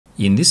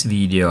In this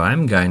video,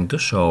 I'm going to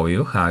show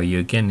you how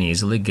you can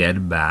easily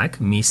get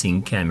back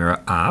missing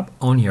camera app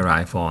on your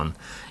iPhone.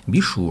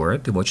 Be sure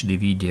to watch the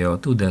video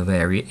to the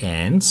very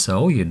end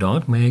so you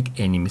don't make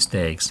any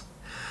mistakes.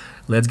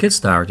 Let's get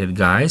started,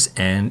 guys,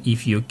 and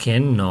if you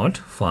cannot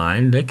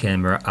find the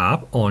camera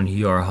app on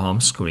your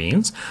home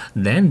screens,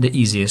 then the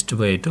easiest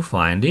way to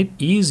find it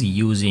is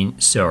using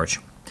search.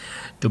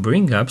 To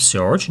bring up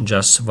search,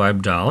 just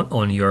swipe down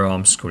on your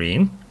home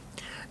screen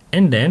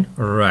and then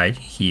right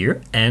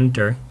here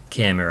enter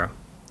camera,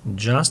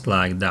 just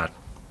like that.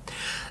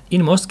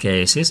 In most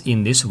cases,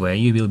 in this way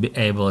you will be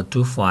able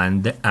to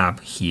find the app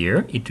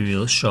here. It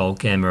will show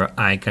camera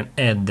icon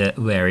at the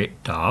very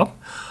top.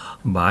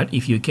 But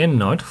if you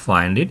cannot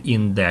find it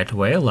in that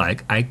way,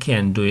 like I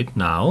can do it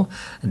now,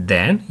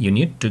 then you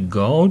need to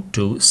go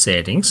to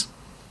settings.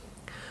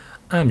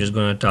 I'm just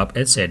gonna tap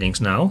at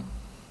settings now.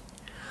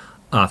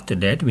 After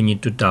that, we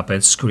need to tap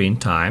at screen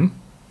time,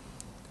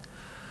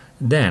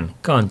 then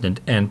content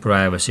and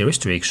privacy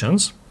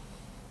restrictions,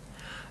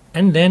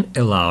 and then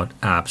allowed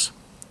apps.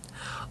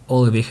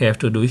 All we have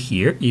to do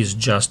here is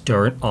just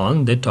turn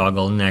on the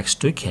toggle next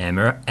to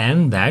camera,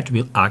 and that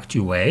will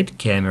activate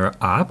camera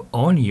app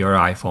on your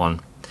iPhone.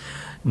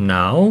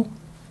 Now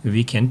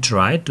we can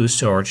try to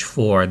search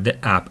for the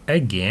app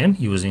again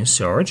using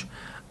search.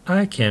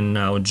 I can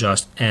now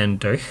just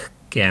enter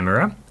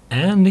camera,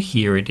 and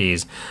here it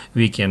is.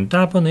 We can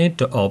tap on it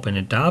to open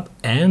it up,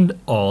 and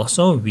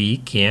also we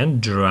can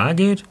drag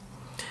it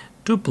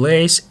to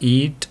place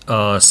it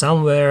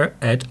somewhere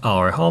at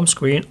our home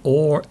screen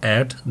or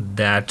at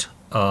that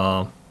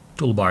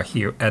toolbar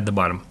here at the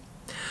bottom.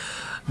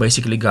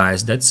 Basically,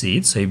 guys, that's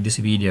it. So if this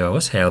video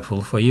was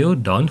helpful for you,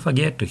 don't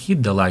forget to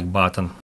hit the like button.